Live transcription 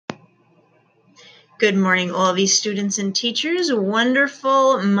Good morning, OLV students and teachers.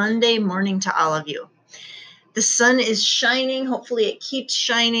 Wonderful Monday morning to all of you. The sun is shining. Hopefully it keeps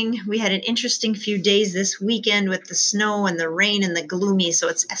shining. We had an interesting few days this weekend with the snow and the rain and the gloomy, so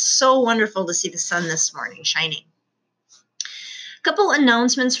it's so wonderful to see the sun this morning shining. Couple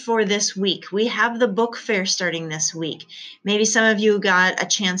announcements for this week. We have the book fair starting this week. Maybe some of you got a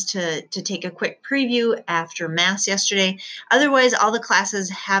chance to take a quick preview after Mass yesterday. Otherwise, all the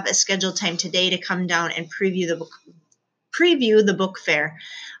classes have a scheduled time today to come down and preview the book fair.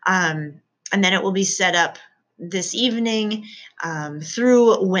 And then it will be set up this evening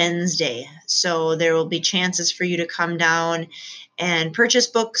through Wednesday. So there will be chances for you to come down and purchase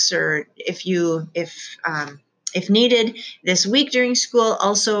books, or if needed, this week during school,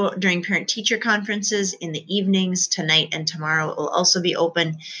 also during parent-teacher conferences in the evenings, tonight and tomorrow. It will also be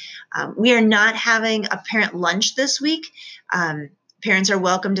open. We are not having a parent lunch this week. Parents are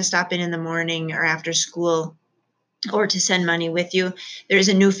welcome to stop in the morning or after school or to send money with you. There's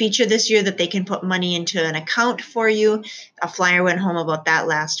a new feature this year that they can put money into an account for you. A flyer went home about that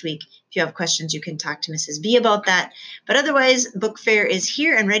last week. If you have questions, you can talk to Mrs. B about that. But otherwise, book fair is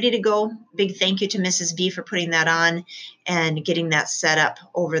here and ready to go. Big thank you to Mrs. B for putting that on and getting that set up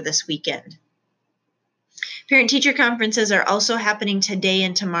over this weekend. Parent-teacher conferences are also happening today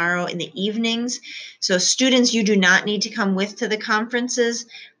and tomorrow in the evenings. So students, you do not need to come to the conferences.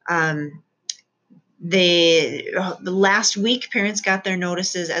 The last week, parents got their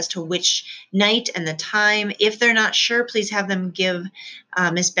notices as to which night and the time. If they're not sure, please have them give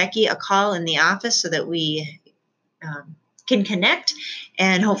Miss Becky a call in the office so that we can connect,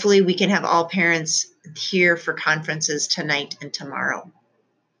 and hopefully we can have all parents here for conferences tonight and tomorrow.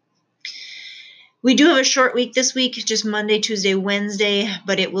 We do have a short week this week, just Monday, Tuesday, Wednesday,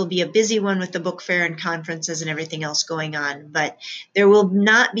 but it will be a busy one with the book fair and conferences and everything else going on. But there will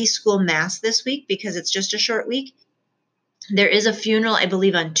not be school mass this week because it's just a short week. There is a funeral, I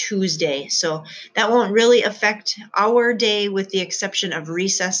believe, on Tuesday, so that won't really affect our day with the exception of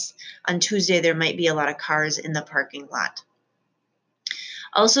recess. On Tuesday, there might be a lot of cars in the parking lot.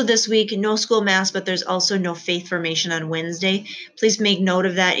 Also this week, no school mass, but there's also no faith formation on Wednesday. Please make note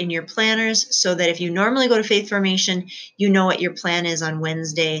of that in your planners so that if you normally go to faith formation, you know what your plan is on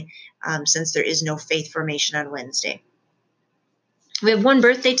Wednesday, since there is no faith formation on Wednesday. We have one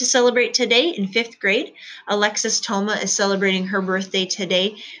birthday to celebrate today in 5th grade. Alexis Toma is celebrating her birthday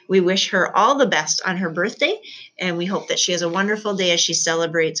today. We wish her all the best on her birthday, and we hope that she has a wonderful day as she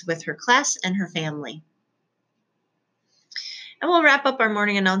celebrates with her class and her family. And we'll wrap up our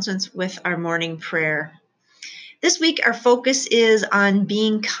morning announcements with our morning prayer. This week, our focus is on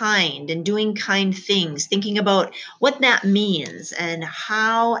being kind and doing kind things, thinking about what that means and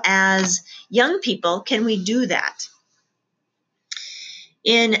how, as young people, can we do that.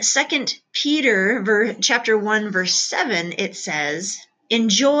 In 2 Peter chapter 1, verse 7, it says,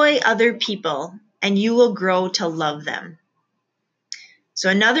 "Enjoy other people, and you will grow to love them." So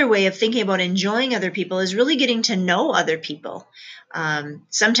another way of thinking about enjoying other people is really getting to know other people.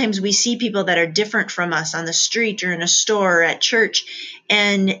 Sometimes we see people that are different from us on the street or in a store or at church,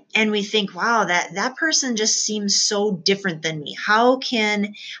 and we think, wow, that person just seems so different than me. How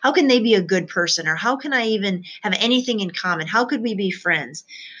can they be a good person? Or how can I even have anything in common? How could we be friends?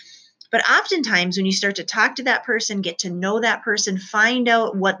 But oftentimes when you start to talk to that person, get to know that person, find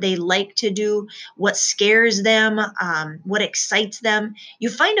out what they like to do, what scares them, what excites them, you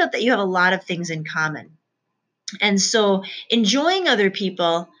find out that you have a lot of things in common. And so enjoying other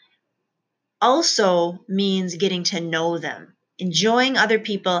people also means getting to know them. Enjoying other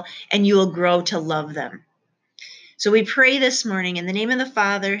people, and you will grow to love them. So we pray this morning in the name of the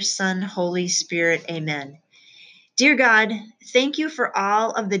Father, Son, Holy Spirit, amen. Dear God, thank you for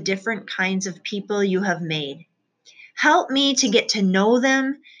all of the different kinds of people you have made. Help me to get to know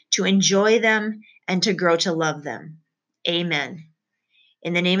them, to enjoy them, and to grow to love them. Amen.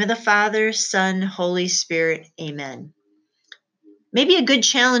 In the name of the Father, Son, Holy Spirit, amen. Maybe a good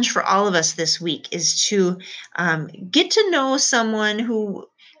challenge for all of us this week is to get to know someone who,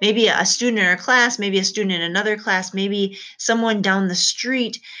 maybe a student in our class, maybe a student in another class, maybe someone down the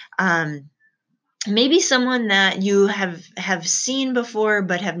street, maybe someone that you have seen before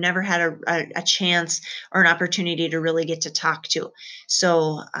but have never had a chance or an opportunity to really get to talk to.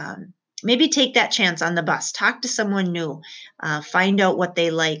 So maybe take that chance on the bus. Talk to someone new. Find out what they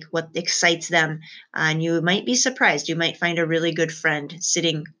like, what excites them, and you might be surprised. You might find a really good friend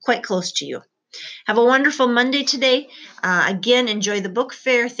sitting quite close to you. Have a wonderful Monday today. Again, enjoy the book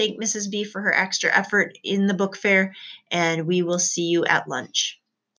fair. Thank Mrs. B for her extra effort in the book fair, and we will see you at lunch.